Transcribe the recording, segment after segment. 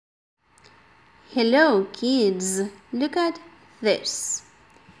Hello kids, look at this.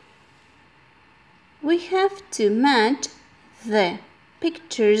 We have to match the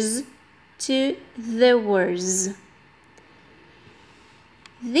pictures to the words.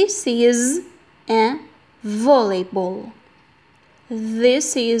 This is a volleyball.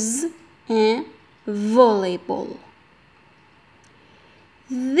 This is a volleyball.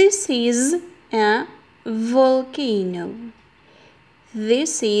 This is a volcano.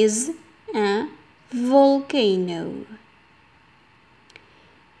 This is a volcano.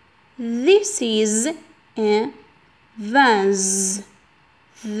 This is a vase.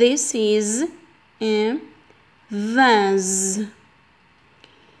 This is a vase.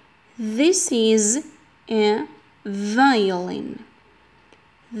 This is a violin.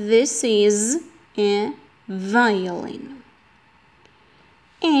 This is a violin.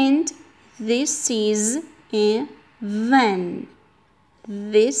 And this is a van.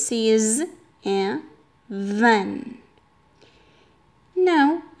 This is a van.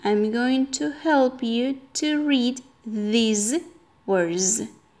 Now I'm going to help you to read these words.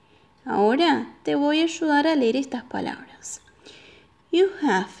 Ahora te voy a ayudar a leer estas palabras. You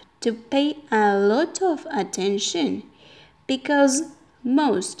have to pay a lot of attention because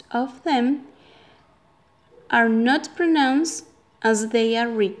most of them are not pronounced as they are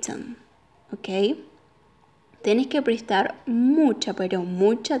written. ¿Ok? Tienes que prestar mucha, pero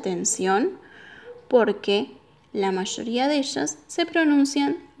mucha atención porque la mayoría de ellas se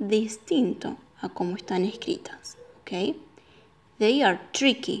pronuncian distinto a como están escritas. ¿Ok? They are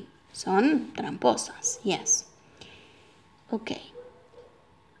tricky. Son tramposas. Yes. Ok.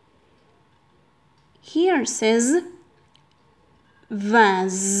 Here says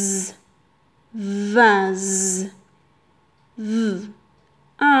vase. Vase. V.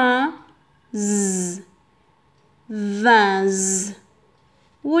 A. Z. Vase.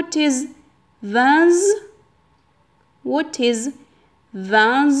 What is vase? What is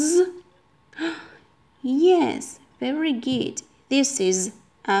vase? Yes, very good. This is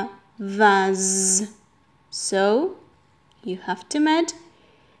a vase. So, you have to match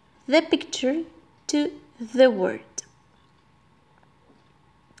the picture to the word.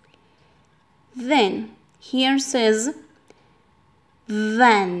 Then, here says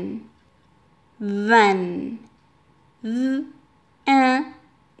van. Van. V-A-N.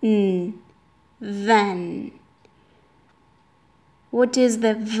 Van. What is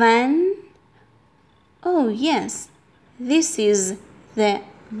the van? Oh, yes. This is the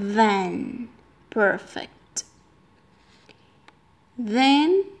van. Perfect.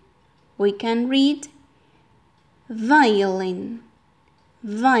 Then we can read violin.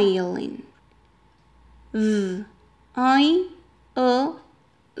 Violin. V-I-O-L-I-N.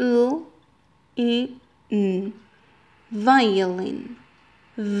 Violin.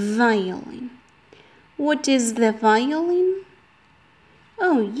 Violin. What is the violin?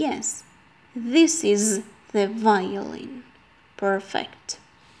 Oh, yes. This is the violin. Perfect.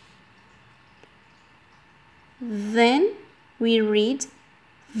 Then we read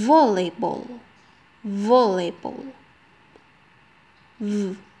volleyball. Volleyball.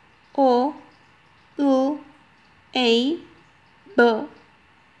 V-O-L-A-B-O-L.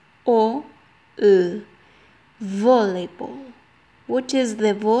 Volleyball. What is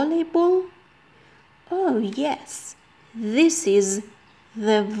the volleyball? Oh, yes. This is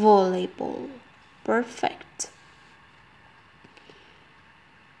the volleyball. Perfect.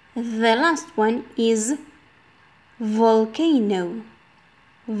 The last one is volcano.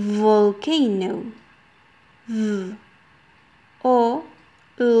 Volcano. V-O-L-A-N-O.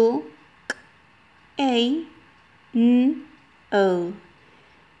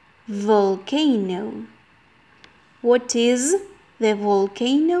 Volcano. What is the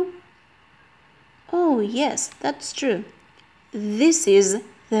volcano? Oh, yes, that's true. This is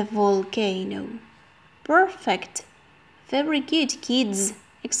the volcano. Perfect. Very good, kids.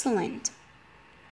 Excellent.